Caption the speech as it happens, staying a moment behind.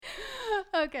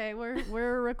Okay,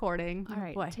 we're recording. All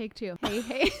right, Boy. take two.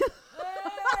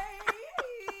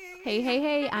 Hey.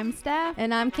 Hey, I'm Steph.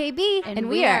 And I'm KB. And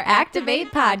we are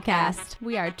Activate Podcast.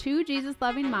 We are two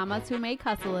Jesus-loving mamas who may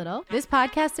cuss a little. This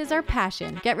podcast is our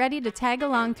passion. Get ready to tag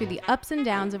along through the ups and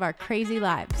downs of our crazy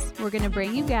lives. We're going to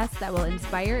bring you guests that will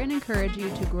inspire and encourage you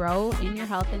to grow in your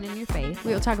health and in your faith.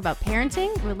 We will talk about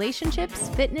parenting, relationships,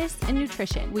 fitness, and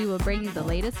nutrition. We will bring you the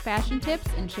latest fashion tips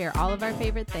and share all of our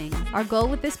favorite things. Our goal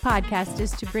with this podcast is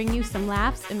to bring you some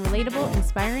laughs and relatable,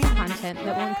 inspiring content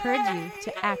that will encourage you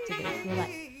to activate your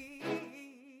life.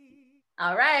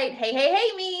 All right.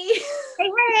 Hey, me.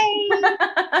 Hey.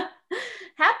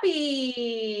 Happy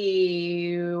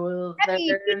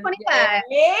 225.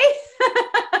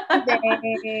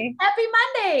 Happy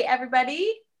Monday,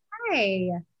 everybody. Hi.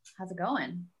 How's it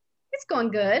going? It's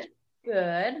going good.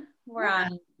 Good. We're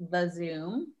on the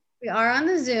Zoom. We are on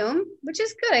the Zoom, which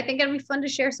is good. I think it'll be fun to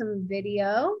share some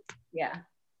video. Yeah,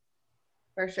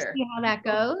 for sure. See how that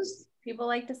goes. People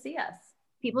like to see us.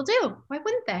 People do. Why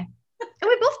wouldn't they? And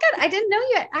we both got, I didn't know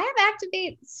yet. I have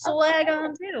Activate swag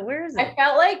on too. Where is it? I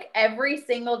felt like every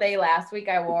single day last week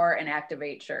I wore an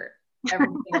Activate shirt. Every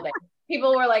single day.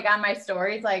 People were like on my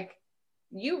stories, like,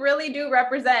 you really do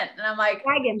represent. And I'm like,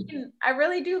 I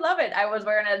really do love it. I was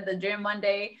wearing it at the gym one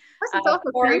day.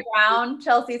 Corey Brown,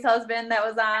 Chelsea's husband that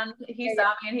was on, he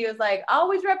saw me and he was like,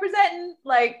 always representing,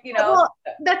 like, you know. Well,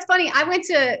 that's funny. I went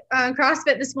to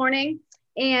CrossFit this morning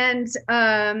and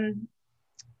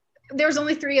there was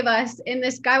only 3 of us and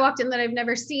this guy walked in that I've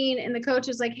never seen. And the coach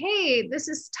was like, hey, this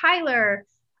is Tyler.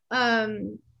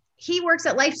 He works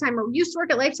at Lifetime or used to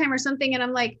work at Lifetime or something. And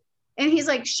I'm like, and he's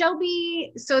like,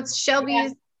 Shelby. So it's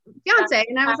Shelby's fiance.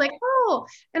 And I was like, oh,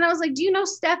 and I was like, do you know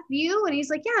Steph View? And he's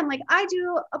like, yeah. I'm like, I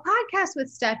do a podcast with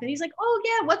Steph. And he's like, oh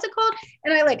yeah, what's it called?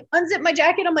 And I like unzip my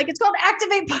jacket. I'm like, it's called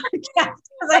Activate Podcast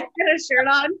because I had a shirt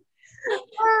on.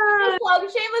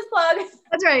 Shameless plug.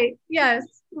 That's right. Yes.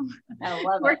 I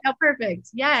love Worked out perfect.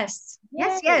 Yes.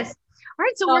 Yes. All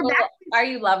right. So we're back. Are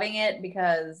you loving it?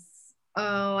 Because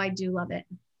I do love it.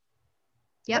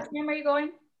 Yep. What time are you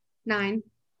going? 9.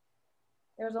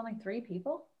 There was only 3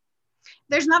 people.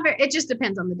 There's not very, it just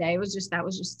depends on the day. That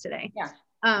was just today. Yeah.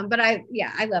 But I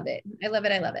love it. I love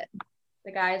it.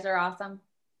 The guys are awesome.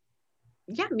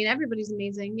 Yeah. I mean, everybody's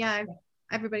amazing. Yeah.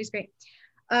 Everybody's great.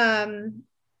 Haven't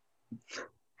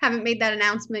made that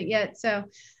announcement yet. So,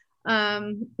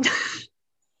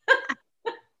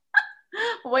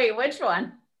 wait, which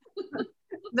one?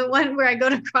 The one where I go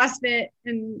to CrossFit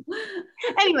and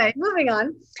anyway, moving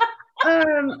on.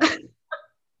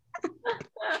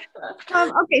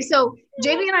 Okay, so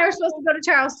JB and I were supposed to go to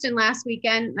Charleston last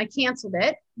weekend. I canceled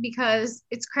it because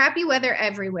it's crappy weather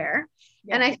everywhere.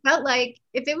 Yeah. And I felt like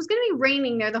if it was going to be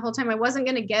raining there the whole time, I wasn't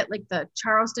going to get like the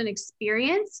Charleston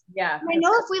experience. Yeah. And I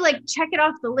know if we like check it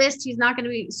off the list, he's not going to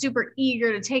be super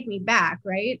eager to take me back.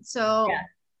 Right. So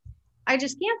I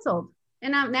just canceled.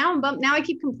 And now I'm bummed. Now I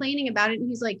keep complaining about it. And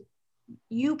he's like,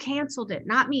 you canceled it,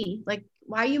 not me. Like,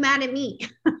 why are you mad at me?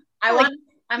 I'm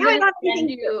going to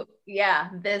send you,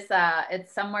 this,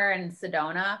 it's somewhere in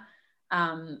Sedona.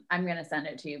 I'm going to send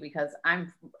it to you because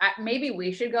maybe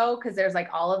we should go. Cause there's like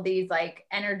all of these like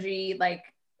energy, like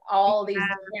all these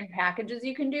different packages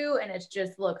you can do. And it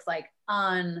just looks like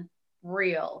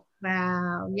unreal.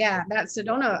 Wow. Yeah. That's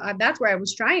Sedona. That's where I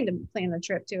was trying to plan the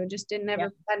trip to. It just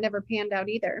that never panned out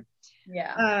either.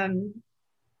 Yeah.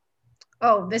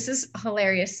 Oh, this is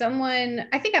hilarious. Someone,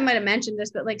 I think I might've mentioned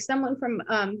this, but like someone from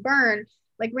Burn,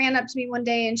 like ran up to me one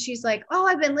day and she's like, oh,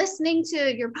 I've been listening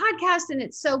to your podcast and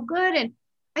it's so good. And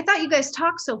I thought you guys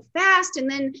talk so fast. And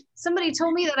then somebody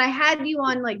told me that I had you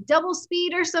on like double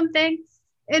speed or something.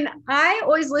 And I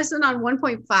always listen on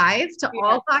 1.5 to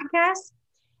all podcasts.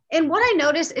 And what I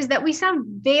noticed is that we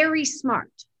sound very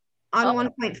smart on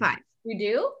 1.5. You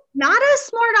do? Not as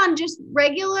smart on just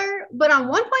regular, but on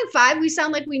 1.5, we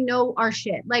sound like we know our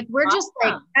shit. Like we're just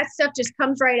like, that stuff just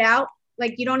comes right out.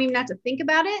 Like you don't even have to think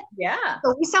about it. Yeah.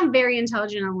 So we sound very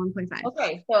intelligent on 1.5.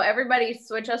 Okay. So everybody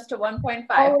switch us to 1.5.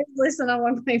 Always listen on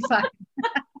 1.5.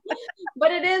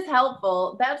 But it is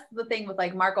helpful. That's the thing with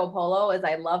like Marco Polo is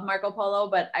I love Marco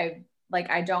Polo, but I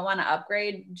don't want to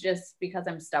upgrade just because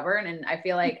I'm stubborn. And I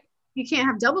feel like you can't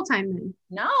have double time then.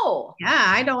 No. Yeah.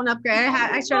 I don't upgrade.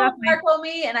 I shut up. Marco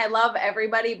me and I love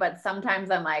everybody, but sometimes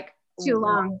I'm like too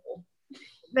long.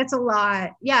 That's a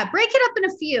lot. Yeah. Break it up in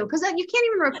a few. Cause you can't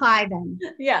even reply then.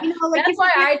 Yeah. You know, like that's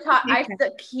why I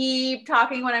keep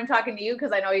talking when I'm talking to you.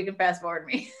 Cause I know you can fast forward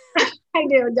me. I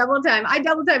do double time. I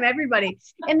double time everybody.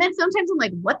 And then sometimes I'm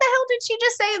like, what the hell did she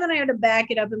just say? And then I had to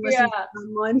back it up and listen to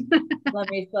someone. Let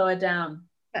me slow it down.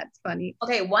 That's funny.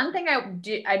 Okay. One thing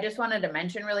I just wanted to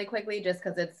mention really quickly, just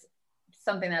cause it's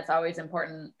something that's always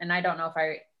important. And I don't know if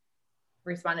I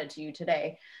responded to you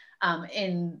today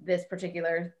in this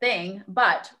particular thing,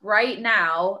 but right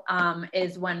now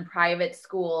is when private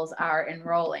schools are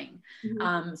enrolling.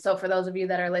 So for those of you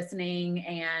that are listening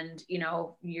and, you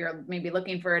know, you're maybe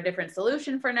looking for a different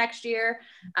solution for next year,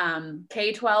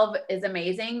 K-12 is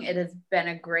amazing. It has been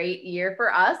a great year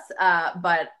for us,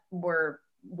 but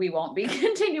we won't be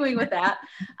continuing with that.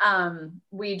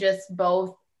 We just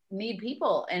both need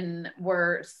people, and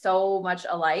we're so much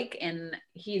alike, and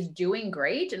he's doing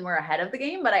great and we're ahead of the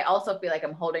game, but I also feel like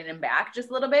I'm holding him back just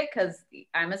a little bit because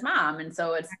I'm his mom, and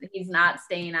so he's not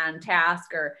staying on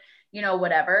task or, you know,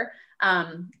 whatever.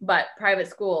 But private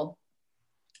school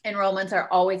enrollments are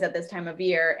always at this time of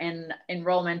year, and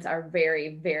enrollments are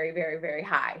very, very, very, very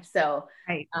high. So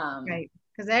right,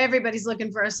 because everybody's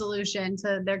looking for a solution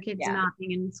to their kids not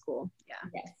being in school.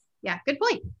 Yeah, good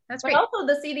point. That's great. But also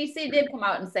the CDC did come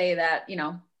out and say that, you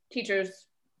know,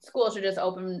 schools should just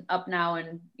open up now,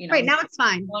 and, you know, right now it's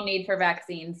fine. No need for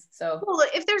vaccines. So well,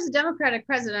 if there's a Democratic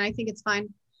president, I think it's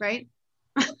fine, right?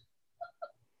 I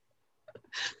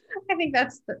think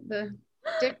that's the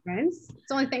difference. It's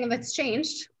the only thing that's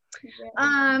changed.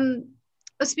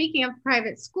 Speaking of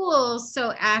private schools,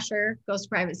 so Asher goes to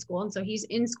private school, and so he's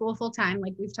in school full time,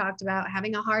 like we've talked about,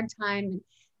 having a hard time.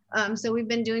 So we've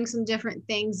been doing some different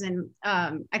things. And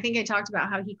I think I talked about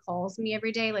how he calls me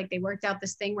every day. Like they worked out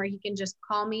this thing where he can just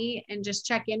call me and just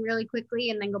check in really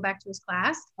quickly and then go back to his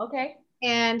class. Okay.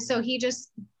 And so he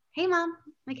just, hey mom,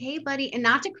 like, hey buddy, and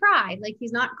not to cry. Like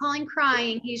he's not calling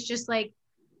crying. He's just like,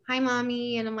 hi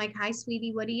mommy. And I'm like, hi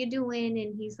sweetie, what are you doing?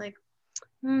 And he's like,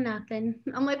 nothing.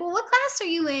 I'm like, well, what class are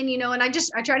you in? You know, and I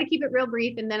try to keep it real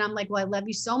brief. And then I'm like, well, I love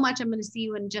you so much. I'm going to see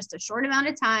you in just a short amount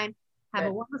of time. Have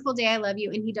a wonderful day. I love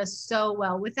you. And he does so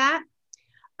well with that.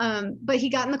 But he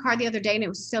got in the car the other day and it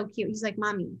was so cute. He's like,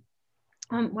 mommy,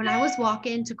 when I was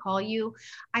walking to call you,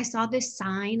 I saw this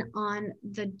sign on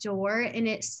the door and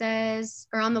it says,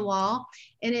 or on the wall,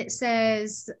 and it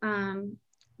says,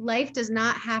 life does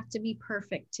not have to be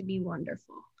perfect to be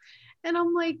wonderful. And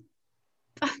I'm like,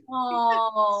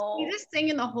 oh, sweetest thing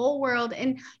in the whole world.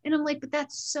 And I'm like, but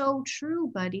that's so true,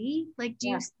 buddy. Like, do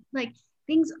you like,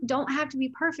 things don't have to be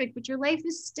perfect, but your life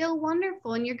is still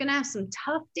wonderful, and you're going to have some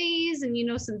tough days, and, you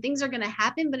know, some things are going to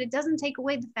happen, but it doesn't take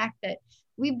away the fact that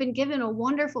we've been given a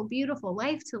wonderful, beautiful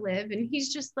life to live. And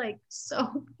he's just like,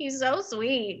 he's so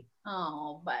sweet.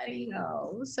 Oh, buddy. I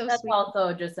know, so that's sweet.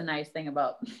 Also just a nice thing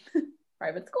about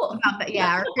private school.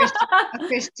 Yeah, a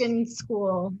Christian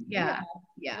school. Yeah.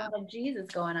 A lot of Jesus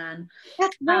going on.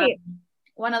 That's right.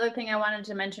 One other thing I wanted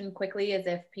to mention quickly is,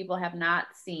 if people have not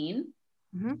seen,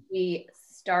 we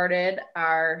started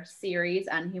our series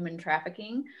on human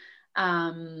trafficking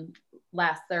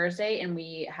last Thursday, and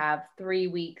we have 3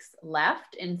 weeks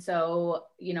left. And so,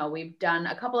 you know, we've done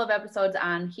a couple of episodes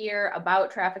on here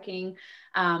about trafficking.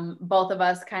 Both of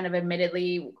us kind of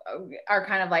admittedly are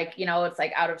kind of like, you know, it's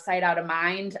like out of sight, out of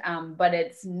mind, but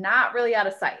it's not really out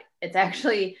of sight. It's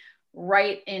actually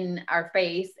right in our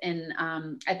face. And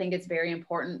I think it's very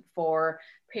important for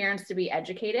parents to be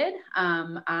educated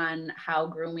on how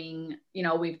grooming, you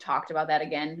know, we've talked about that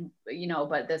again, you know,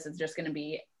 but this is just going to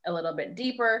be a little bit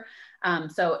deeper.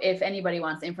 So if anybody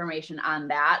wants information on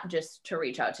that, just to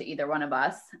reach out to either one of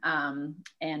us,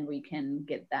 and we can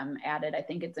get them added. I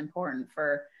think it's important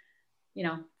for, you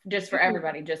know, just for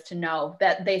everybody, just to know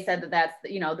that they said that that's,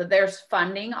 you know, that there's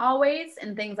funding always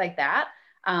and things like that.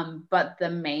 But the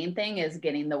main thing is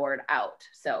getting the word out.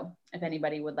 So if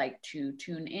anybody would like to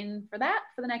tune in for that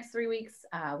for the next 3 weeks,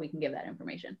 we can give that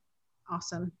information.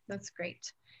 Awesome. That's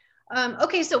great.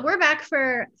 Okay, so we're back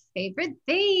for favorite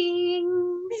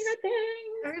things.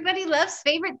 Everybody loves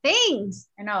favorite things.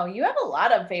 I know you have a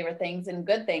lot of favorite things and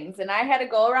good things, and I had to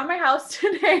go around my house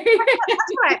today.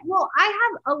 That's right. Well, I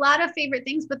have a lot of favorite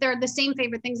things, but they're the same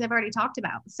favorite things I've already talked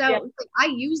about. So I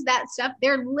use that stuff.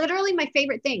 They're literally my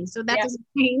favorite things. So that doesn't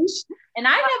change. And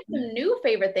I have some new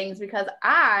favorite things because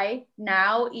I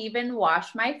now even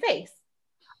wash my face.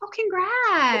 Oh,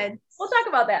 congrats. We'll talk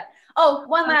about that. Oh,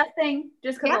 one last thing,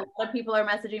 just because a lot of people are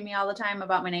messaging me all the time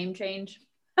about my name change.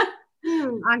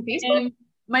 On Facebook? And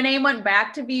my name went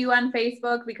back to VU on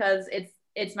Facebook because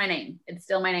it's my name. It's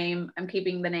still my name. I'm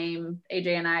keeping the name. AJ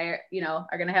and I, you know,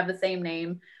 are going to have the same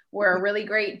name. We're a really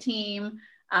great team.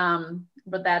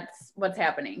 But that's what's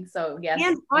happening. So yes.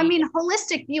 And I mean,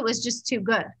 Holistic View is just too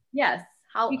good. Yes.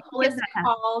 Holistic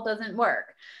Hall doesn't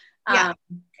work.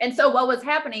 And so what was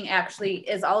happening actually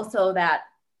is also that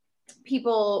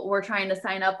people were trying to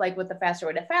sign up like with the faster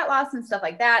way to fat loss and stuff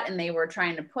like that. And they were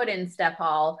trying to put in Steph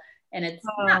Hall, and it's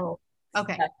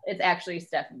it's actually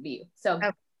Steph View. So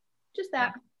just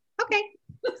that. Okay.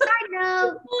 Side know.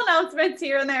 Little announcements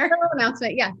here and there. Little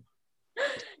announcement, yeah.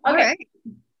 Okay. All right.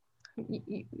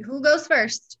 Who goes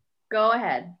first? Go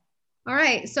ahead. All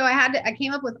right. So I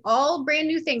came up with all brand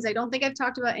new things. I don't think I've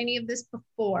talked about any of this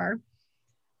before.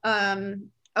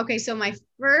 Okay. So my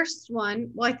first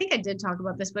one, well, I think I did talk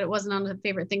about this, but it wasn't on the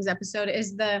favorite things episode,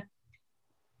 is the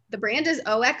brand is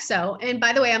OXO. And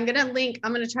by the way, I'm going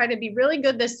to try to be really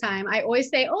good this time. I always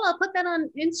say, oh, I'll put that on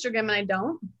Instagram, and I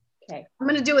don't. Okay. I'm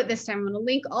going to do it this time. I'm going to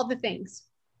link all the things.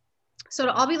 So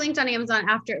it'll all be linked on Amazon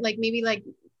after maybe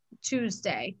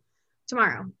Tuesday,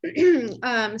 tomorrow.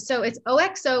 So it's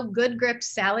OXO Good Grip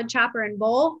Salad Chopper and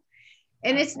Bowl.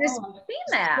 And it's I've seen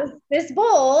that. this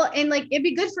bowl, and it'd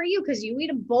be good for you because you eat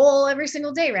a bowl every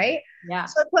single day, right? Yeah.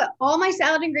 So I put all my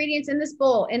salad ingredients in this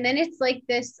bowl, and then it's like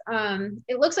this,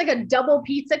 it looks like a double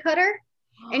pizza cutter,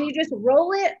 and you just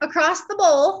roll it across the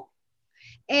bowl,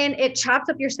 and it chops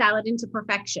up your salad into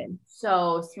perfection.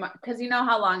 So smart, because you know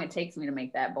how long it takes me to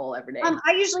make that bowl every day.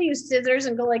 I usually use scissors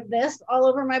and go like this all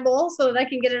over my bowl so that I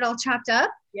can get it all chopped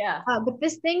up. Yeah. But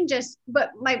this thing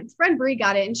but my friend Brie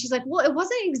got it, and she's like, well, it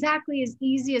wasn't exactly as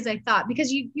easy as I thought,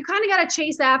 because you kind of got to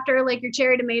chase after your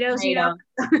cherry tomatoes, you know?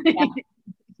 Yeah.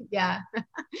 Yeah.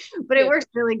 But it works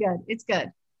really good. It's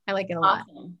good. I like it a lot.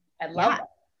 Awesome. I love it.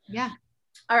 Yeah.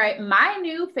 All right. My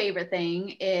new favorite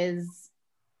thing is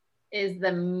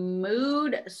the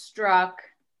Mood Struck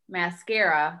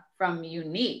mascara from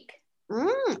Younique.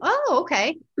 Oh,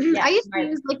 okay. Yeah, I used to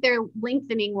use their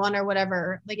lengthening one or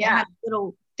whatever. It had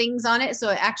little things on it, so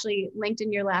it actually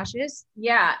lengthened your lashes.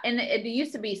 Yeah, and it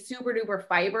used to be super duper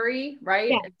fibery, right?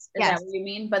 Yes. Is that what you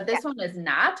mean? But this one is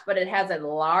not, but it has a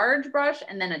large brush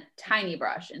and then a tiny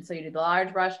brush. And so you do the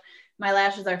large brush. My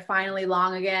lashes are finally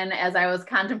long again, as I was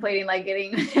contemplating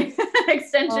getting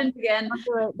extensions again.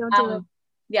 Don't do it.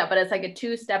 Yeah, but it's like a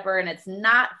 2-stepper, and it's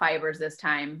not fibers this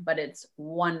time, but it's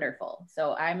wonderful.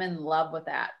 So I'm in love with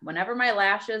that. Whenever my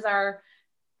lashes are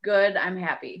good, I'm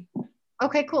happy.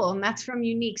 Okay, cool. And that's from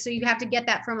Younique. So you have to get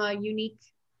that from a unique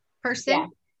person? Yeah.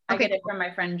 I get it from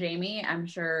my friend Jamie. I'm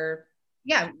sure.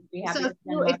 Yeah. So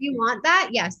if you want that,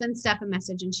 send Steph a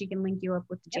message and she can link you up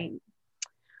with Jamie.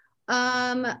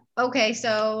 Okay,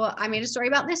 so I made a story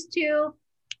about this too.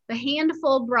 The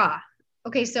Handful bra.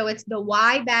 Okay, so it's the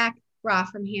Y back bra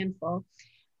from Handful.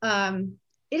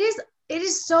 It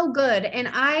is so good, and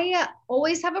I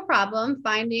always have a problem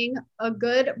finding a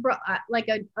good bra, like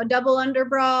a double under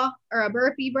bra or a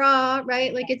burpee bra,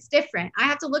 right? It's different. I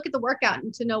have to look at the workout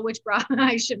to know which bra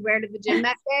I should wear to the gym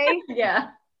that day. Yeah.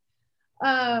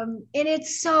 And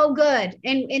it's so good,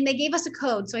 and they gave us a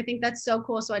code, so I think that's so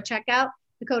cool. So at checkout,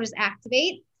 the code is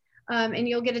Activate, and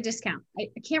you'll get a discount. I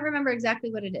can't remember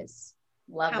exactly what it is.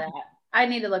 Love that. I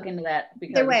need to look into that,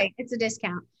 because either way, it's a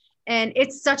discount, and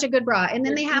it's such a good bra. And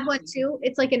then they have one too.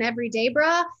 It's like an everyday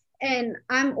bra, and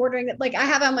I'm ordering it. I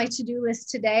have on my to-do list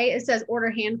today, it says order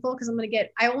Handful, because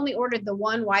I only ordered the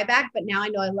one Y back, but now I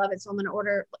know I love it, so I'm going to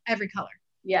order every color.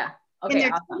 Yeah. Okay. And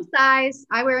they're awesome. Size.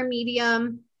 I wear a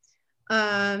medium.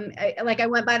 I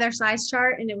went by their size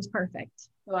chart, and it was perfect.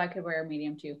 So I could wear a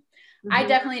medium too.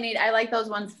 Mm-hmm. I like those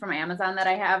ones from Amazon that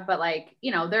I have, but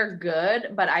they're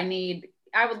good, but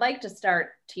I would like to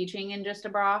start teaching in just a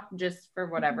bra, just for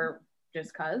whatever,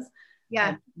 just cause. Yeah.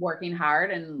 I'm working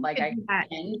hard, and I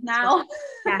can now,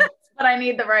 yeah. But I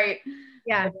need the right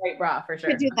bra for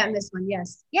sure. Could do that in this one.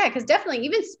 Yes. Yeah. Cause definitely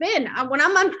even spin, when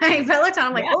I'm on my Peloton,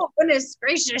 I'm like, oh goodness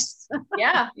gracious.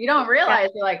 Yeah. You don't realize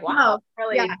you're like, wow,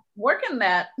 really working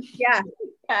that. Yeah.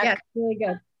 Yeah. It's really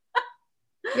good.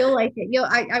 You'll like it.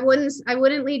 I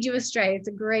wouldn't lead you astray. It's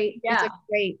a great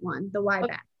one. The Y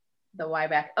back. The Y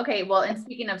back. Okay. Well, and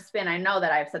speaking of spin, I know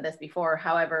that I've said this before.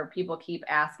 However, people keep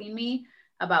asking me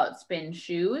about spin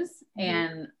shoes,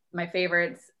 and my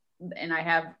favorites, and I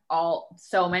have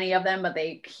so many of them, but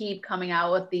they keep coming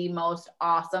out with the most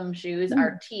awesome shoes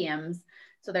are TIEMS.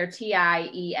 So they're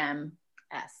TIEMS.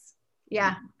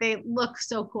 Yeah. They look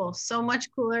so cool. So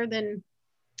much cooler than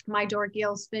my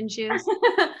Dorkeel spin shoes.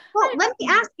 Well, let me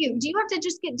ask you, do you have to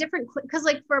just get different, because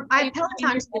I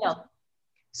Peloton.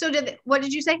 So what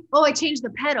did you say? Oh, I changed the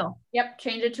pedal. Yep.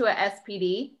 Change it to a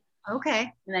SPD.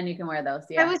 Okay. And then you can wear those.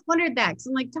 Yeah. I always wondered that, because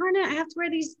I'm like, darn it, I have to wear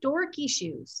these dorky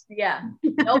shoes. Yeah.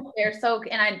 Nope. They're so,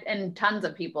 and tons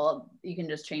of people, you can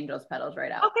just change those pedals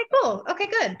right out. Okay, cool. Okay,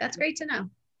 good. That's great to know.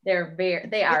 They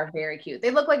are very cute.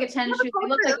 They look like a tennis shoe. They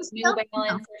look like New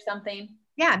Balance or something.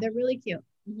 Yeah, they're really cute.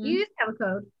 Mm-hmm. You used to have a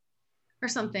code or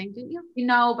something, didn't you?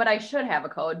 No, but I should have a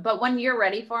code. But when you're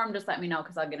ready for them, just let me know,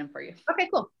 because I'll get them for you. Okay,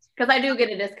 cool. Because I do get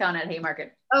a discount at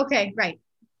Haymarket. Okay, right.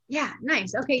 Yeah,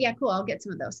 nice. Okay, yeah, cool. I'll get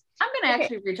some of those. I'm going to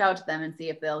actually reach out to them and see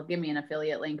if they'll give me an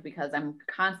affiliate link, because I'm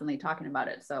constantly talking about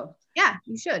it. So yeah,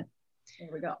 you should. There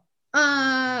we go.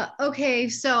 Okay,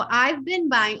 so I've been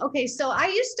buying. Okay, so I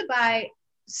used to buy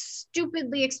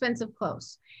stupidly expensive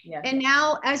clothes. Yeah. And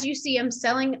now, as you see, I'm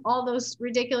selling all those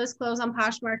ridiculous clothes on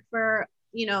Poshmark for,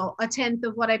 you know, a tenth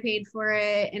of what I paid for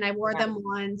it. And I wore them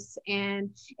once.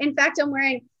 And in fact, I'm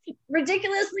wearing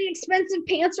ridiculously expensive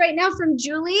pants right now from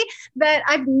Julie that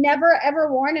I've never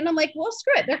ever worn. And I'm like, well,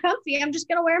 screw it. They're comfy. I'm just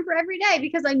going to wear them for every day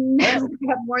because I never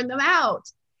have worn them out.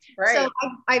 Right. So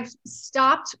I've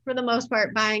stopped for the most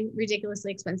part buying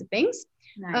ridiculously expensive things.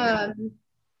 Nice.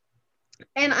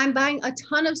 And I'm buying a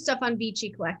ton of stuff on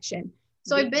Vici Collection.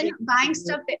 So I've been buying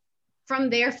stuff from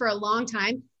there for a long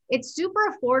time. It's super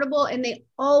affordable and they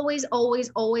always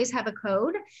have a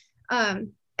code.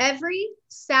 Every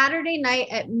Saturday night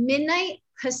at midnight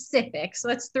Pacific, so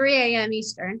that's 3 a.m.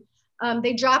 Eastern,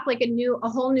 they drop like a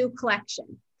whole new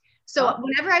collection. So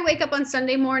whenever I wake up on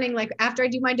Sunday morning, like after I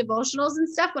do my devotionals and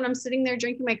stuff, when I'm sitting there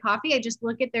drinking my coffee, I just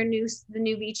look at the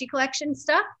new Vici Collection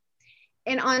stuff.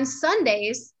 And on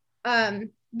Sundays,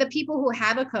 the people who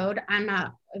have a code, I'm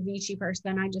not a Vici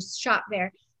person, I just shop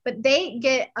there, but they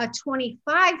get a 25%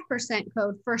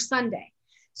 code for Sunday.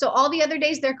 So all the other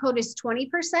days their code is 20%,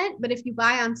 but if you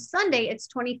buy on Sunday, it's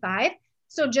 25.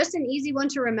 So just an easy one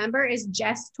to remember is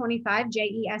Jess25,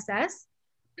 JESS.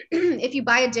 If you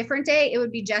buy a different day, it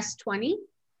would be Jess20.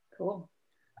 Cool.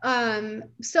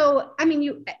 So, I mean,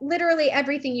 you literally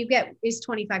everything you get is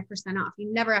 25% off.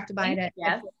 You never have to buy it at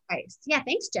full price. Yeah.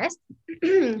 Thanks, Jess.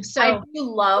 So I do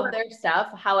love their stuff.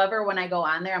 However, when I go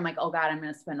on there, I'm like, oh God, I'm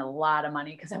going to spend a lot of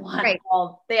money because I want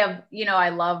all, they have, you know, I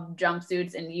love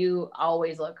jumpsuits and you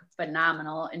always look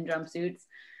phenomenal in jumpsuits.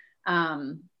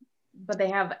 But they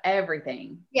have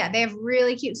everything. Yeah. They have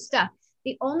really cute stuff.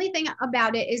 The only thing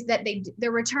about it is that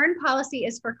their return policy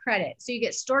is for credit. So you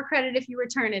get store credit if you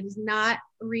return it. Is not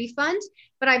a refund,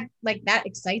 but that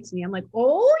excites me. I'm like,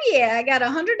 oh yeah, I got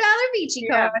 $100 Vici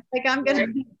card. Like I'm going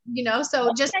to, you know,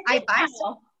 so just, I buy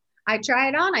stuff. I try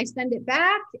it on, I send it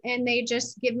back and they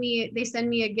just they send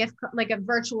me a gift, like a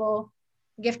virtual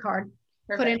gift card,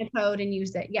 put in a code and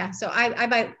use it. Yeah. So I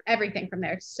buy everything from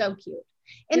there. It's so cute.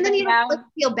 And then you don't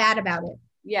feel bad about it.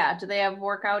 Yeah. Do they have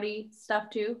workouty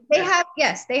stuff too? They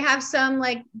have some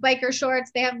like biker shorts.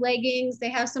 They have leggings. They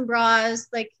have some bras,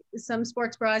 like some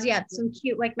sports bras. Yeah. Some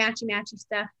cute, like matchy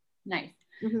stuff. Nice.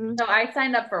 Mm-hmm. So I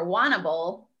signed up for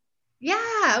Wannable. Yeah.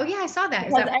 Oh yeah. I saw that.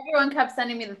 Because everyone kept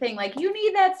sending me the thing, like you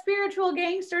need that spiritual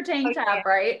gangster tank top,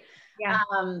 right? Yeah.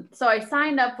 So I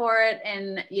signed up for it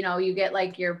and, you know, you get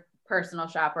like your personal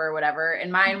shopper or whatever. And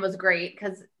mine was great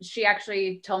because she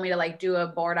actually told me to like do a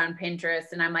board on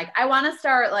Pinterest. And I'm like, I want to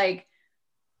start like,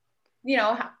 you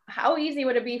know, how easy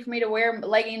would it be for me to wear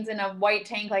leggings in a white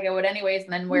tank like I would anyways,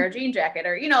 and then wear a jean jacket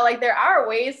or, you know, like there are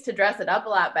ways to dress it up a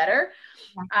lot better.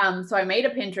 So I made a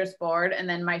Pinterest board and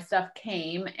then my stuff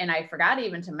came and I forgot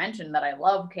even to mention that I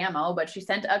love camo, but she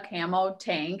sent a camo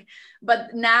tank.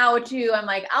 But now too, I'm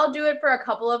like, I'll do it for a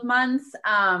couple of months.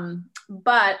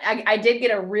 But I did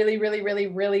get a really, really, really,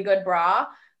 really good bra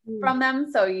from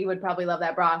them. So you would probably love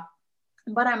that bra.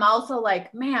 But I'm also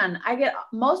like, man, I get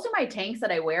most of my tanks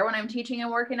that I wear when I'm teaching and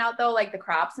working out though, like the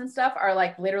crops and stuff are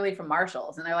like literally from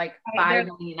Marshalls and they're like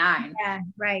 $5.99. Yeah,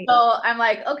 right. So I'm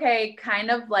like, okay,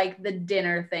 kind of like the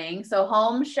dinner thing. So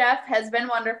Home Chef has been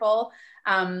wonderful.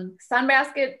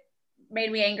 Sunbasket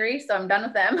made me angry. So I'm done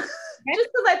with them just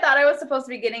because I thought I was supposed to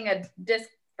be getting a disc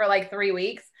for like 3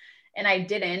 weeks and I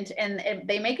didn't. And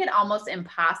they make it almost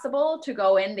impossible to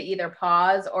go into either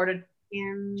pause or to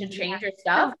change your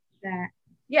stuff.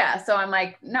 Yeah. So I'm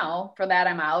like, no, for that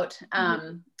I'm out.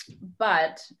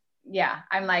 But yeah,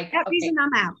 I'm like, that reason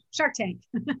I'm out. Shark Tank.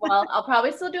 Well, I'll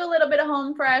probably still do a little bit of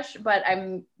Home Fresh, but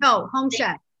Home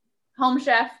Chef. Home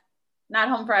Chef, not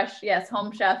Home Fresh. Yes,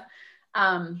 Home Chef.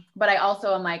 But I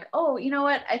also am like, oh, you know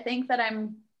what? I think now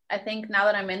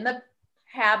that I'm in the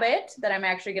habit that I'm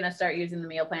actually going to start using the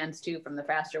meal plans too from the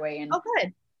Faster Way and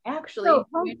good. Actually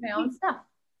doing my own stuff.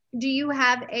 Do you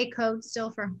have a code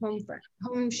still for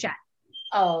Home Chef?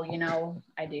 Oh, you know,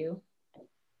 I do.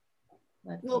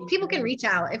 Well, people can reach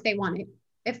out if they want it.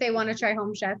 If they want to try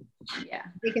Home Chef, yeah,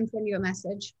 they can send you a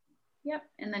message. Yep.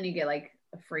 And then you get like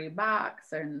a free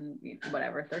box and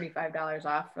whatever, $35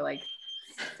 off for like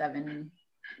 7,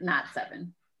 not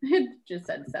 7. It just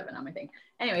said 7 on my thing.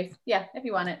 Anyways, yeah, if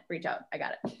you want it, reach out. I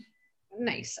got it.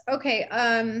 Nice. Okay.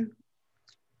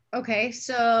 Okay.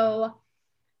 So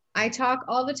I talk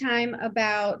all the time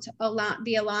about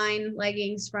the Align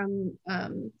leggings from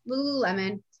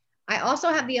Lululemon. I also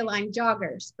have the Align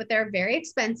joggers, but they're very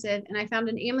expensive. And I found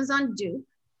an Amazon dupe.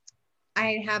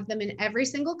 I have them in every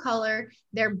single color.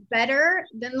 They're better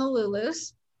than the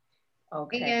Lulus.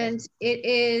 Okay. And it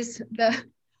is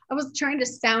I was trying to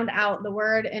sound out the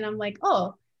word and I'm like,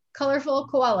 oh, colorful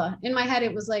koala. In my head,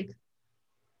 it was like,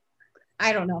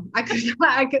 I don't know. I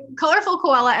could colorful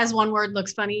koala as one word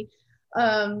looks funny.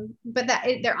 But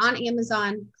they're on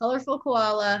Amazon, colorful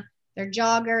koala, they're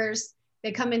joggers.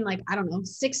 They come in like, I don't know,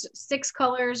 six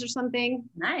colors or something.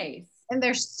 Nice. And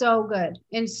they're so good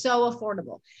and so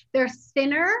affordable. They're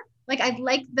thinner. Like I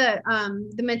like the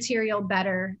material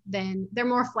better than, they're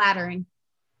more flattering.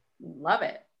 Love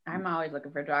it. I'm always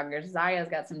looking for joggers. Zaya's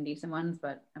got some decent ones,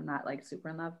 but I'm not like super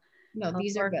in love. No,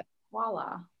 these are good.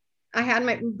 Voila. I had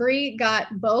Brie got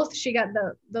both. She got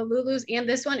the Lulus and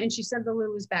this one, and she sent the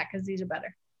Lulus back because these are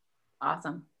better.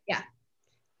 Awesome. Yeah.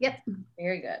 Yep.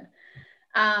 Very good.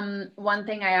 One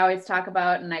thing I always talk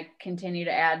about and I continue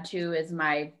to add to is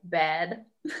my bed.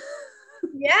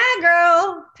 Yeah,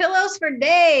 girl. Pillows for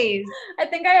days. I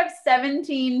think I have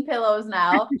 17 pillows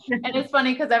now. And it's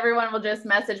funny because everyone will just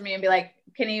message me and be like,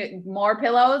 can you more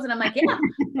pillows? And I'm like, yeah.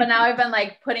 But now I've been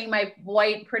like putting my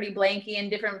white pretty blankie in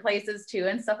different places too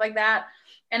and stuff like that.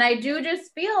 And I do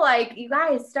just feel like, you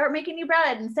guys start making your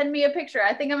bed and send me a picture.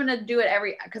 I think I'm going to do it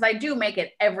because I do make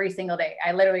it every single day.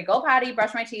 I literally go potty,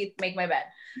 brush my teeth, make my bed.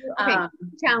 Okay,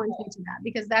 challenge me to that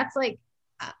because that's like,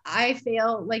 I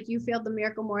feel like you failed the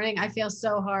miracle morning. I feel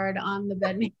so hard on the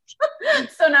bed.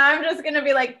 So now I'm just going to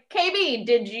be like, KB,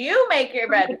 did you make your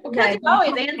bed? Because you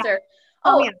always answer.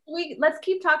 Oh, yeah. Let's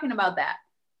keep talking about that.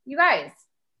 You guys,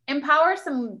 empower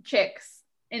some chicks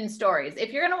in stories.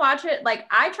 If you're going to watch it, like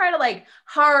I try to like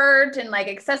heart and like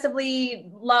excessively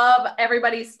love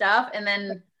everybody's stuff. And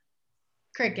then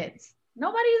crickets.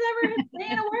 Nobody's ever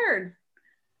saying a word.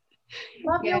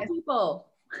 Love your people.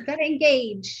 Gotta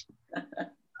engage.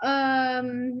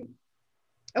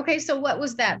 Okay, so what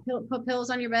was that? Put pillows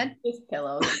on your bed? Just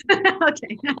pillows.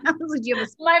 Okay.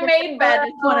 My main bed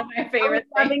is one of my favorite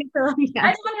things. Yeah.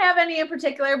 I don't have any in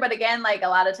particular, but again, like a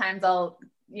lot of times I'll,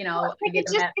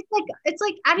 it's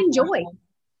like adding joy.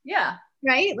 Yeah.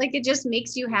 Right? Like it just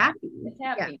makes you happy. It's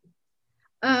happy.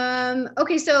 Yeah.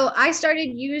 Okay, so I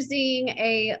started using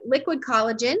a liquid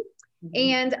collagen.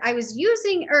 And I was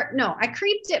I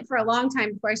creeped it for a long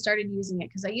time before I started using it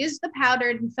because I used the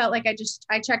powdered and felt like I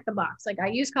checked the box. Like I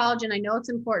use collagen. I know it's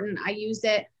important. I use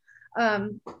it.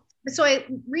 So I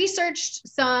researched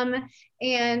some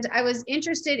and I was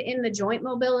interested in the joint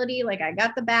mobility. Like I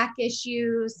got the back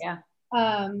issues. Yeah.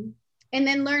 And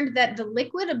then learned that the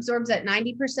liquid absorbs at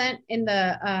 90% and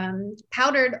the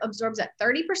powdered absorbs at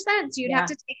 30%. So you'd have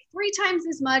to take 3 times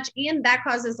as much. And that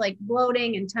causes like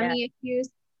bloating and tummy issues.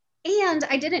 And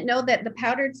I didn't know that the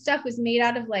powdered stuff was made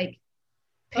out of like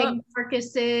pig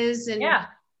carcasses and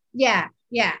yeah.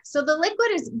 So the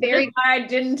liquid is very. I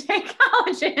didn't take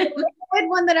collagen. The liquid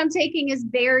one that I'm taking is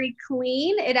very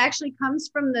clean. It actually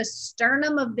comes from the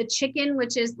sternum of the chicken,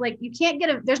 which is like you can't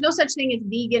get there's no such thing as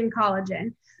vegan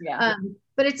collagen. Yeah.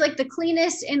 But it's like the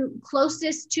cleanest and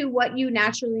closest to what you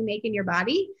naturally make in your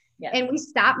body. Yes. And we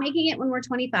stop making it when we're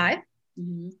 25.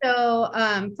 Mm-hmm. So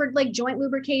for like joint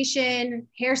lubrication,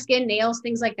 hair, skin, nails,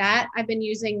 things like that, I've been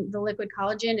using the liquid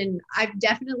collagen and I've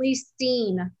definitely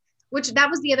seen, which that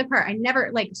was the other part. I never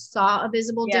like saw a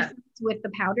visible difference with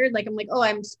the powdered. Like I'm like, oh,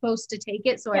 I'm supposed to take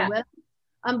it. So I will.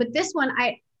 But this one,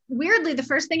 weirdly, the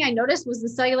first thing I noticed was the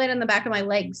cellulite on the back of my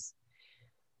legs.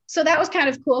 So that was kind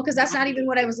of cool because that's not even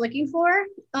what I was looking for.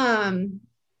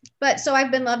 But so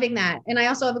I've been loving that. And I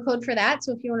also have a code for that.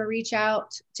 So if you want to reach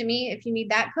out to me, if you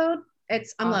need that code,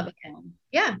 I'm loving it.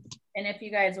 Yeah. And if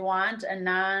you guys want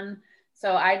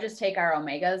so I just take our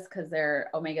omegas because they're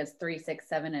omegas 3, 6,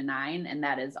 7, and 9, and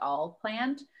that is all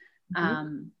plant.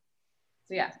 So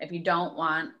yeah, if you don't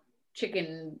want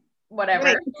chicken, whatever.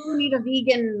 Right, you need a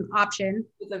vegan option.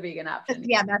 It's a vegan option.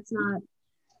 Yeah, that's not.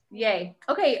 Yay.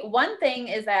 Okay. One thing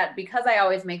is that because I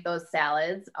always make those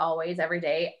salads every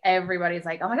day, everybody's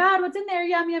like, oh my God, what's in there?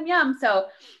 Yum, yum, yum. So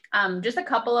just a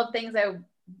couple of things I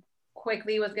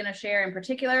quickly was going to share in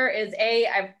particular is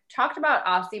I've talked about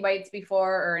Aussie Bites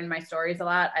before or in my stories a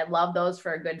lot. I love those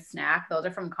for a good snack. Those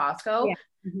are from Costco,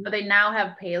 but they now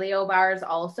have paleo bars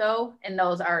also. And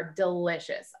those are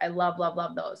delicious. I love, love,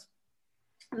 love those.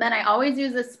 And then I always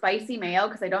use a spicy mayo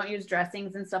because I don't use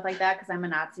dressings and stuff like that because I'm a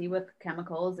Nazi with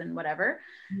chemicals and whatever.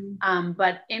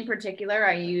 But in particular,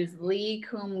 I use Lee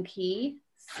Kum Kee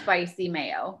spicy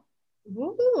mayo.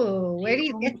 Ooh, where do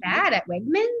you get that? At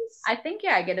Wegmans? I think,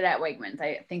 I get it at Wegmans.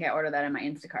 I think I ordered that in my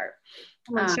Instacart.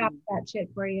 I'm going to shop that shit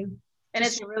for you. And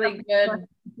it's really good.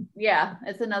 Yeah,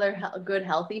 it's another good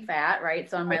healthy fat, right?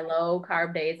 So on my low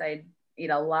carb days, I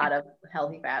eat a lot of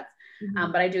healthy fats,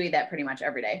 but I do eat that pretty much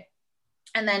every day.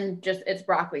 And then it's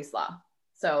broccoli slaw.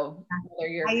 So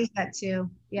I use that too.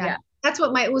 Yeah. That's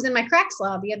what it was in my crack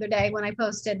slaw the other day when I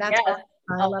posted. That's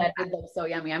Oh, that did look so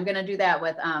yummy. I'm gonna do that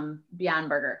with Beyond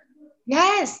Burger.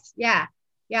 Yes. Yeah.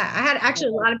 Yeah. I had actually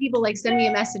a lot of people like send me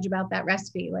a message about that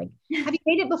recipe. Like, have you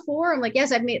made it before? I'm like,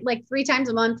 yes, I've made like 3 times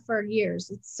a month for years.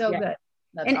 It's so good.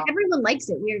 And awesome. Everyone likes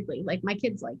it weirdly. Like my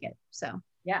kids like it. So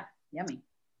yeah, yummy.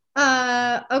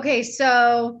 Okay.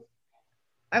 So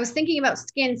I was thinking about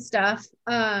skin stuff.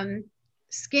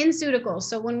 SkinCeuticals.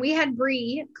 So when we had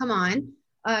Bree come on,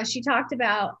 she talked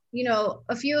about, you know,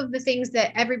 a few of the things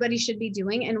that everybody should be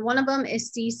doing. And one of them is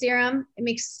C serum. It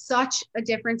makes such a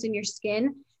difference in your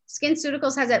skin.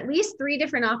 SkinCeuticals has at least 3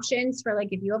 different options for like,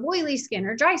 if you have oily skin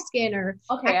or dry skin or.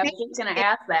 Okay. I was just going to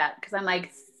ask that because I'm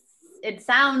like, it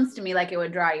sounds to me like it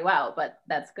would dry you out, but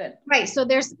that's good. Right. So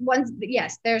there's ones,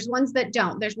 yes, there's ones that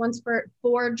don't. There's ones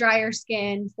for drier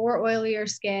skin, for oilier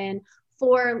skin,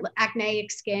 for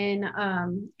acneic skin.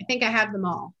 I think I have them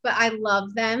all, but I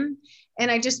love them.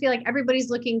 And I just feel like everybody's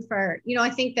looking for, you know,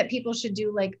 I think that people should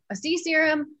do like a C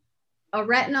serum, a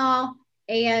retinol,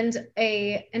 and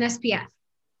an SPF.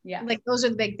 Yeah. Like those are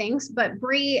the big things. But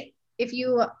Bree, if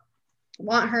you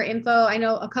want her info, I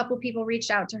know a couple people reached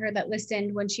out to her that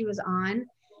listened when she was on.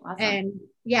 Awesome. And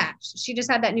yeah, she just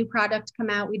had that new product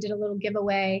come out. We did a little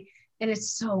giveaway and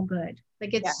it's so good.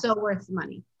 Like it's so worth the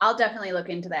money. I'll definitely look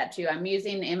into that too. I'm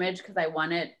using Image because I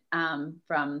won it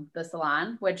from the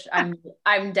salon, which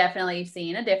I'm definitely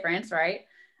seeing a difference, right?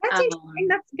 That's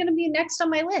that's going to be next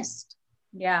on my list.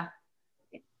 Yeah.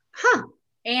 Huh.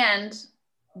 And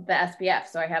the SPF.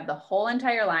 So I have the whole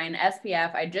entire line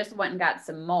SPF. I just went and got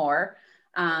some more.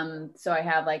 So I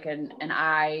have like an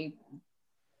eye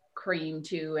cream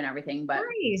too and everything, but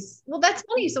nice. Well, that's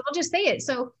funny. So I'll just say it.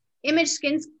 So Image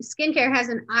Skincare has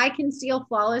an Eye Conceal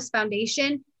Flawless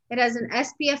Foundation. It has an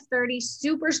SPF 30,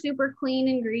 super, super clean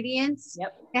ingredients.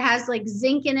 Yep. It has like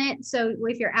zinc in it. So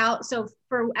if you're out, so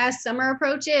as summer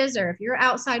approaches, or if you're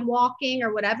outside walking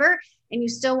or whatever, and you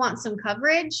still want some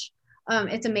coverage,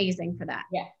 it's amazing for that.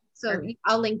 Yeah. So perfect.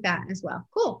 I'll link that as well.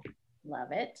 Cool.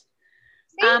 Love it.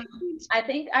 I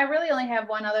think I really only have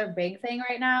one other big thing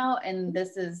right now. And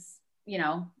this is, you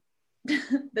know,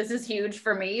 this is huge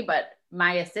for me, but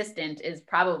my assistant is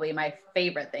probably my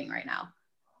favorite thing right now.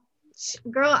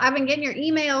 Girl, I've been getting your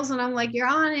emails and I'm like, you're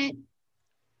on it.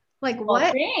 Like, well,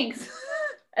 what? Thanks.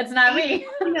 It's not me.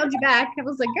 I emailed you back. I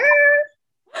was like,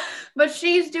 girl. But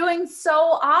she's doing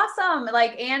so awesome.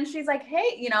 Like, and she's like,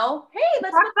 hey, you know, hey,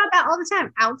 let's talk about that all the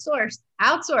time. Outsource.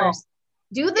 Oh.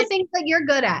 Do the things that you're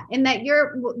good at and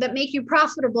that make you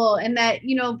profitable and that,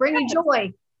 you know, bring you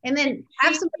joy, and then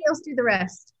have somebody else do the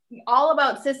rest. All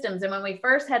about systems. And when we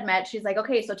first had met, she's like,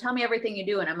 okay, so tell me everything you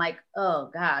do. And I'm like, oh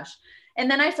gosh. And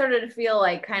then I started to feel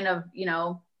like kind of, you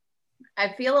know, I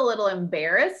feel a little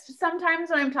embarrassed sometimes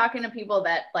when I'm talking to people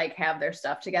that like have their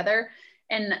stuff together.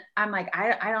 And I'm like,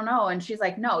 I don't know. And she's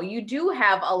like, no, you do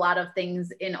have a lot of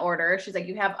things in order. She's like,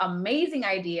 you have amazing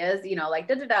ideas, you know, like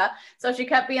da-da-da. So she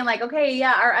kept being like, okay,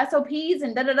 yeah, our SOPs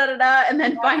and da-da-da-da-da. And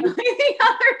then finally the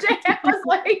other day I was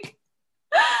like,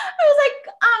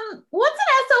 what's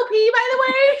an SOP, by the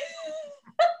way?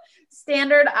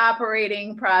 Standard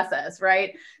operating process,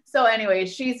 right? So anyway,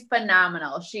 she's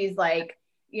phenomenal. She's like,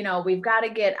 you know, we've got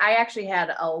to I actually had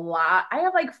I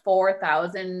have like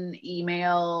 4,000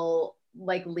 email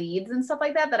like leads and stuff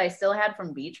like that I still had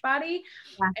from Beachbody.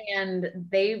 Yeah. And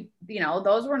they, you know,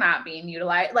 those were not being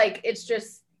utilized. Like, it's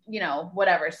just, you know,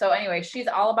 whatever. So anyway, she's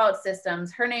all about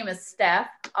systems. Her name is Steph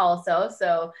also.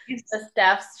 So the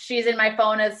Steph's, she's in my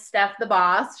phone as Steph the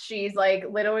boss. She's like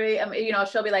literally, you know,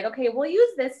 she'll be like, okay, we'll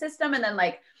use this system. And then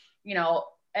like, you know,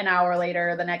 an hour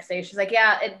later, the next day, she's like,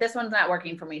 yeah, this one's not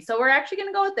working for me. So we're actually going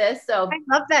to go with this. So I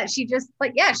love that. She just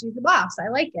like, yeah, she's the boss. I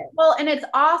like it. Well, and it's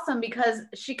awesome because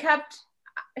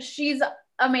she's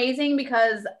amazing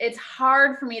because it's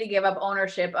hard for me to give up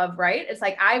ownership of, right? It's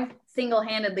like, I've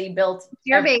single-handedly built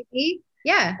your baby.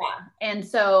 Yeah. And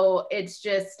so it's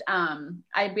just,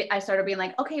 I started being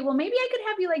like, okay, well, maybe I could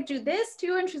have you like do this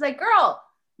too. And she's like, girl,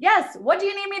 yes. What do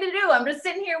you need me to do? I'm just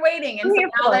sitting here waiting. And so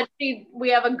now that we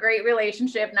have a great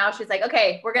relationship, now she's like,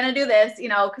 okay, we're going to do this, you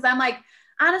know, cause I'm like,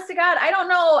 honest to God, I don't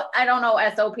know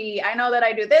SOP. I know that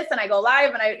I do this and I go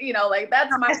live and I, you know, like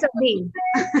that's my SOP.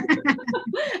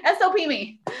 SOP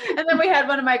me. And then we had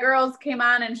one of my girls came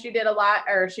on and she did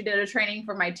a training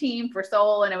for my team for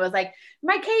Soul. And it was like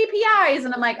my KPIs.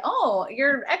 And I'm like, oh,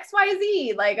 you're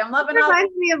XYZ. Like I'm loving it.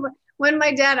 Reminds me of when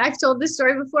my dad, I've told this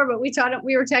story before, but we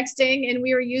were texting and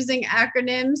we were using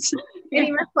acronyms and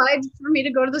he replied for me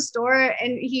to go to the store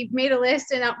and he made a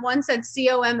list and one said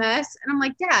COMS. And I'm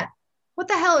like, Dad, what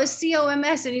the hell is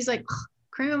COMS? And he's like,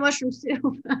 cream and mushroom soup.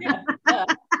 Yeah.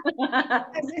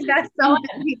 I think that's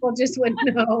something people just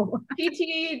wouldn't know.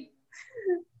 PT,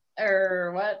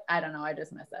 or what? I don't know. I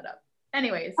just messed that up.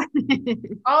 Anyways,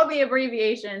 all the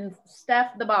abbreviations,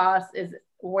 Steph the Boss is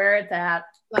where it's at.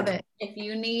 Love it. If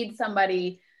you need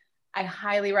somebody, I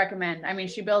highly recommend. I mean,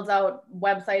 she builds out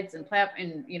websites and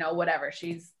whatever.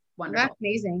 She's wonderful. That's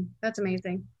amazing. That's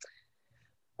amazing.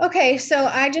 Okay, so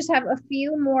I just have a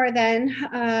few more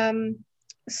then.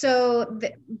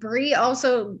 Brie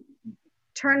also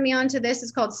turned me on to this.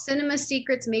 It's called Cinema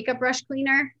Secrets Makeup Brush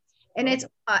Cleaner. And it's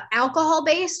alcohol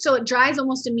based, so it dries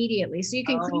almost immediately. So you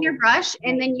can clean your brush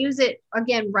and then use it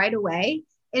again right away.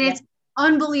 And it's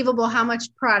unbelievable how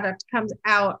much product comes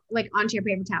out like onto your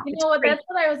paper towel. You know what? That's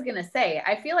what I was gonna say.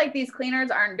 I feel like these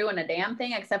cleaners aren't doing a damn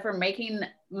thing except for making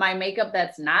my makeup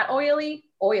that's not oily.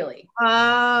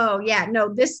 Oh yeah,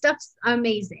 no, this stuff's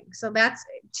amazing. So that's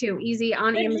too easy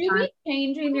on Amazon. You be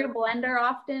changing your blender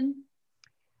often?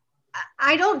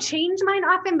 I don't change mine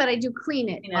often, but I do clean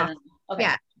it. Okay.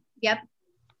 Yeah. Yep.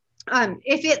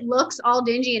 If it looks all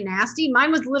dingy and nasty,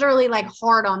 mine was literally like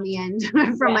hard on the end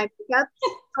from my makeup.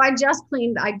 So I just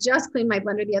cleaned my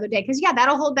blender the other day because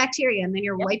that'll hold bacteria and then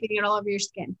you're wiping it all over your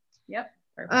skin. Yep.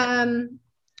 Perfect.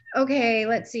 Okay,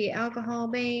 let's see. Alcohol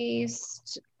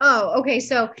based. Oh, okay.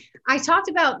 So I talked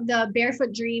about the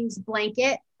Barefoot Dreams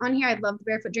blanket on here. I love the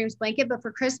Barefoot Dreams blanket, but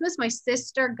for Christmas, my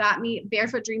sister got me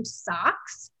Barefoot Dreams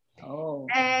socks. Oh.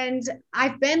 And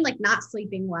I've been like not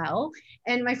sleeping well.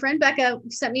 And my friend Becca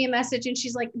sent me a message and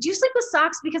she's like, do you sleep with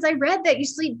socks? Because I read that you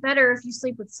sleep better if you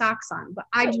sleep with socks on, but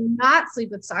I do not sleep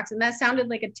with socks. And that sounded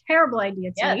like a terrible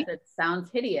idea to me. Yes, it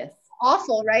sounds hideous.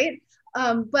 Awful, right?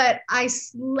 But I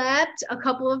slept a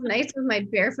couple of nights with my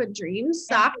Barefoot Dreams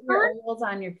socks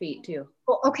on your feet too.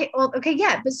 Okay.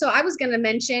 Yeah. But so I was going to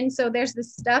mention, so there's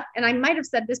this stuff, and I might've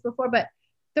said this before, but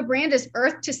the brand is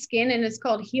Earth to Skin and it's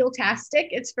called Heeltastic.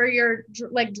 It's for your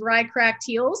like dry, cracked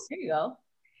heels. There you go.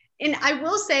 And I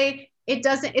will say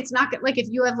it's not good. Like if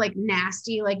you have like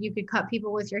nasty, like you could cut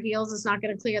people with your heels, it's not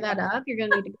going to clear that up. You're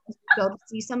going to need to go to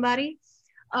see somebody.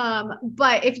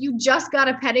 But if you just got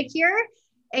a pedicure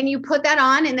and you put that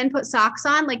on and then put socks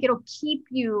on, like it'll keep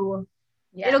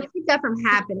that from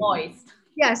happening. Moist.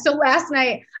 Yeah. So last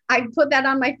night I put that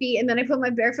on my feet and then I put my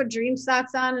Barefoot Dream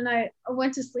socks on and I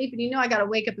went to sleep, and I got to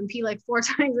wake up and pee like 4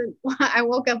 times. And I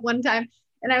woke up one time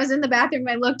and I was in the bathroom.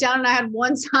 I looked down and I had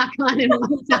one sock on and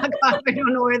one sock off. I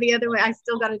don't know where the other way. I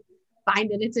still got to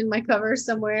find it. It's in my cover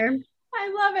somewhere.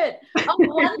 I love it.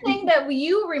 One thing that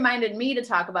you reminded me to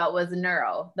talk about was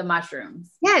the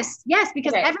mushrooms. Yes.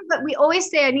 Because we always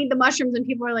say I need the mushrooms and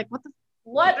people are like,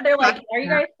 what? They're like, are you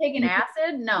guys taking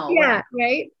acid? No. Yeah.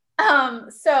 Right.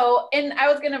 And I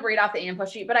was going to read off the info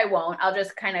sheet, but I won't. I'll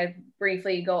just kind of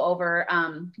briefly go over,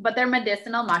 but they're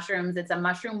medicinal mushrooms. It's a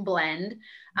mushroom blend.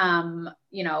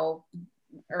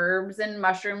 Herbs and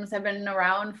mushrooms have been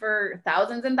around for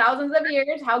thousands and thousands of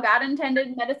years, how God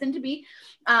intended medicine to be.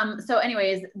 So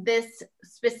anyways, this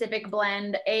specific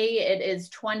blend, it is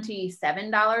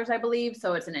 $27, I believe.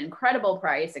 So it's an incredible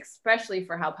price, especially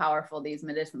for how powerful these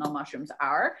medicinal mushrooms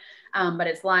are. But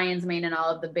it's lion's mane and all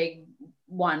of the big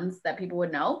ones that people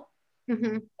would know.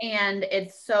 Mm-hmm. And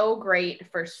it's so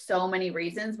great for so many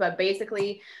reasons, but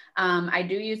basically I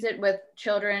do use it with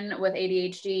children with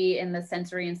ADHD and the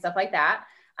sensory and stuff like that.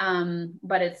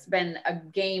 But it's been a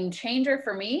game changer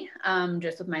for me.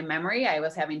 Just with my memory, I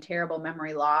was having terrible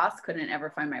memory loss, couldn't ever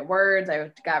find my words.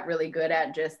 I got really good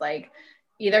at just like,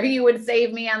 either he would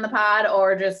save me on the pod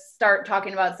or just start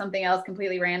talking about something else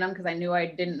completely random because I knew I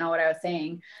didn't know what I was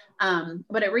saying.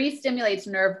 But it re-stimulates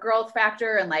nerve growth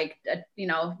factor and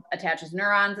attaches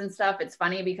neurons and stuff. It's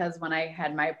funny because when I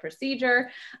had my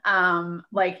procedure,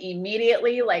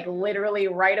 immediately, literally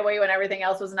right away when everything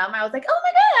else was numb, I was like, oh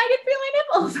my God, I can feel my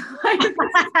nipples.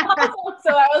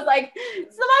 So I was like,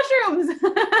 it's the mushrooms.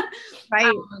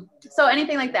 Right. So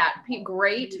anything like that,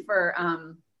 great for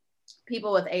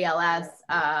people with ALS,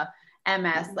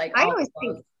 MS. I always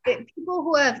think that people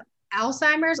who have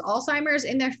Alzheimer's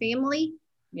in their family,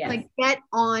 get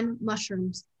on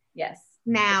mushrooms. Yes.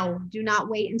 Now, do not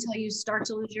wait until you start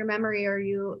to lose your memory, or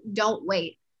you don't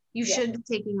wait. You should be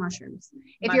taking mushrooms.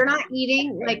 If you're not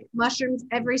eating mushrooms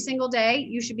every single day,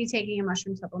 you should be taking a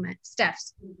mushroom supplement.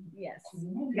 Steph's. Yes.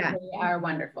 Yeah. They are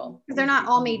wonderful. Because they're not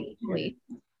all made equally.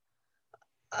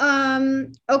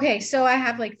 Okay, so I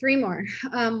have 3 more.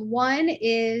 One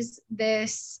is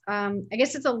this, I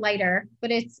guess it's a lighter, but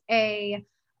it's a,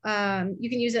 you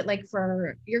can use it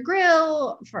for your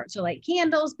grill, to light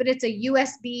candles, but it's a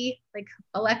USB,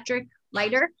 electric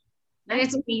lighter. And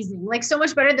it's amazing. So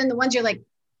much better than the ones you're come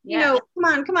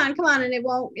on. And it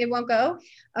won't go.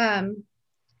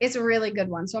 It's a really good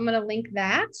one. So I'm going to link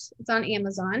that. It's on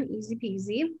Amazon, easy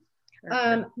peasy.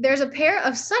 There's a pair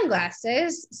of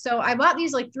sunglasses. So I bought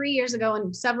these like 3 years ago,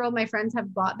 and several of my friends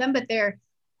have bought them, but they're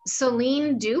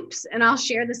Celine dupes, and I'll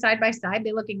share the side by side.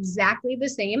 They look exactly the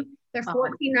same. They're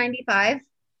 $14.95.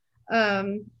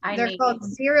 They're called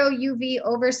Zero UV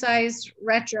oversized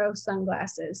retro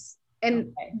sunglasses,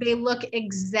 and they look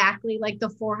exactly like the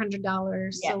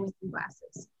 $400 Celine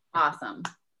glasses. Awesome.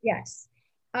 Yes.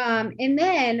 And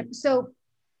then, so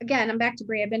again, I'm back to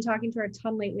Brie. I've been talking to her a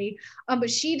ton lately.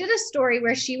 But she did a story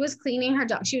where she was cleaning her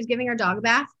dog. She was giving her dog a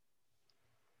bath,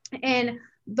 and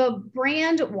the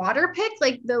brand Waterpik,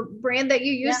 like the brand that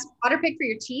you use, Waterpik for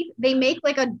your teeth, they make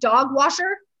like a dog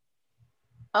washer.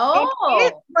 Oh, and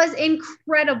it was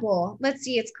incredible. Let's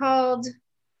see. It's called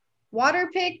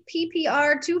Waterpik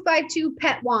PPR 252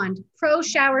 Pet Wand Pro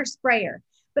Shower Sprayer.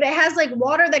 But it has like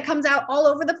water that comes out all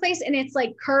over the place, and it's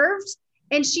like curved.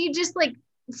 And she just like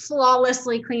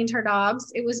flawlessly cleaned her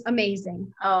dogs. It was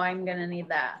amazing. Oh, I'm going to need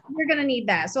that. You're going to need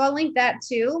that. So I'll link that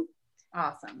too.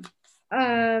 Awesome.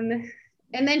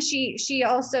 And then she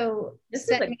also this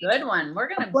is a good one. We're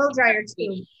gonna blow dryer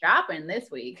too. Shopping this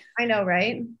week. I know,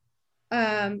 right?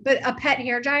 But a pet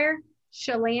hair dryer.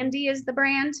 Shalandi is the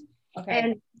brand. Okay.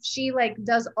 And she like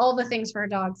does all the things for her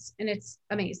dogs, and it's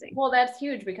amazing. Well, that's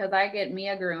huge because I get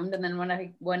Mia groomed, and then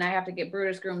when I have to get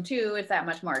Brutus groomed too, it's that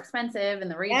much more expensive.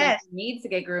 And the reason he needs to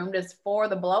get groomed is for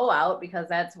the blowout, because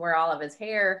that's where all of his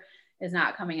hair is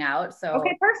not coming out. So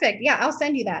okay, perfect. Yeah, I'll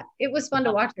send you that. It was fun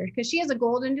to watch her because she has a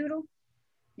golden doodle.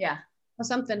 Yeah. Or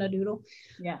something, a doodle.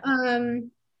 Yeah.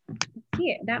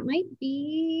 Yeah, that might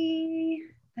be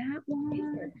that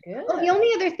one. Good. Well, the only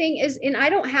other thing is, and I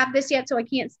don't have this yet, so I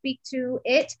can't speak to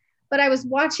it, but I was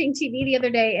watching TV the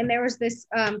other day, and there was this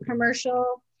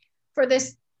commercial for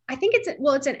this, I think it's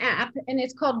an app, and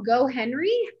it's called Go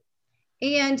Henry.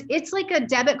 And it's like a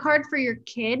debit card for your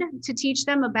kid to teach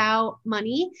them about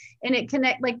money. And it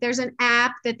like there's an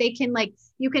app that they can like,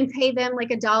 you can pay them like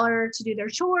 $1 to do their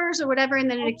chores or whatever. And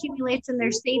then it accumulates in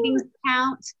their savings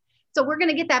account. So we're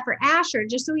going to get that for Asher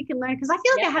just so he can learn. Cause I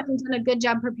feel like I haven't done a good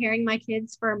job preparing my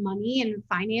kids for money and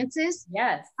finances.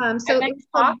 Yes. So I've been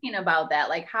talking about that.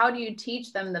 Like, how do you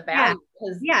teach them the value?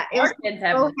 Because our kids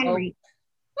have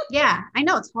yeah, I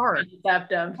know it's hard.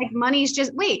 Deceptive. Like money's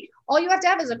just all you have to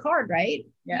have is a card, right?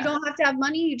 Yeah. You don't have to have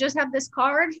money. You just have this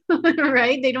card,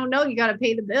 right? They don't know you got to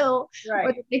pay the bill, right?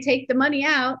 Or they take the money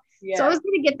out. Yeah. So I was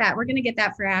going to get that. We're going to get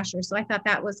that for Asher. So I thought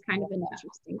that was kind of an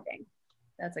interesting thing.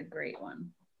 That's a great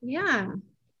one. Yeah.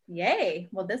 Yay.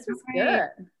 Well, this was good.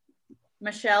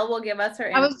 Michelle will give us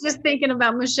her. I was just thinking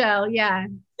about Michelle. Yeah.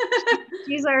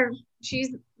 She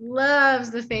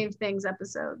loves the Fave Things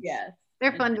episodes. Yes.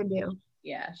 They're fun to do.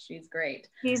 Yeah, she's great.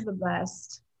 She's the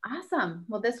best. Awesome.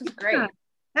 Well, this was great. Yeah,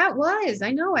 that was.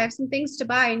 I know. I have some things to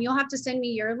buy, and you'll have to send me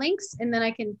your links, and then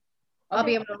I'll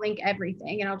be able to link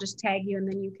everything, and I'll just tag you, and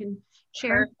then you can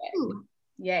share.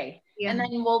 Yay. Yeah. And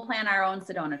then we'll plan our own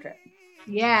Sedona trip.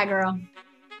 Yeah, girl.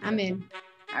 I'm in.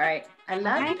 All right. I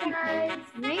love you guys.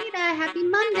 Later. Happy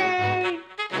Monday.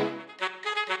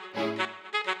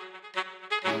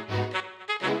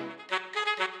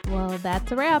 Well,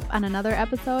 that's a wrap on another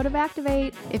episode of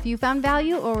Activate. If you found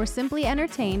value or were simply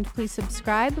entertained, please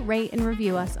subscribe, rate, and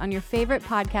review us on your favorite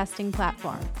podcasting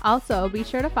platform. Also, be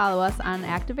sure to follow us on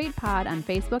Activate Pod on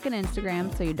Facebook and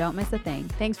Instagram so you don't miss a thing.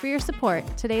 Thanks for your support.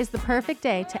 Today's the perfect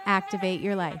day to activate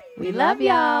your life. We love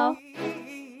y'all.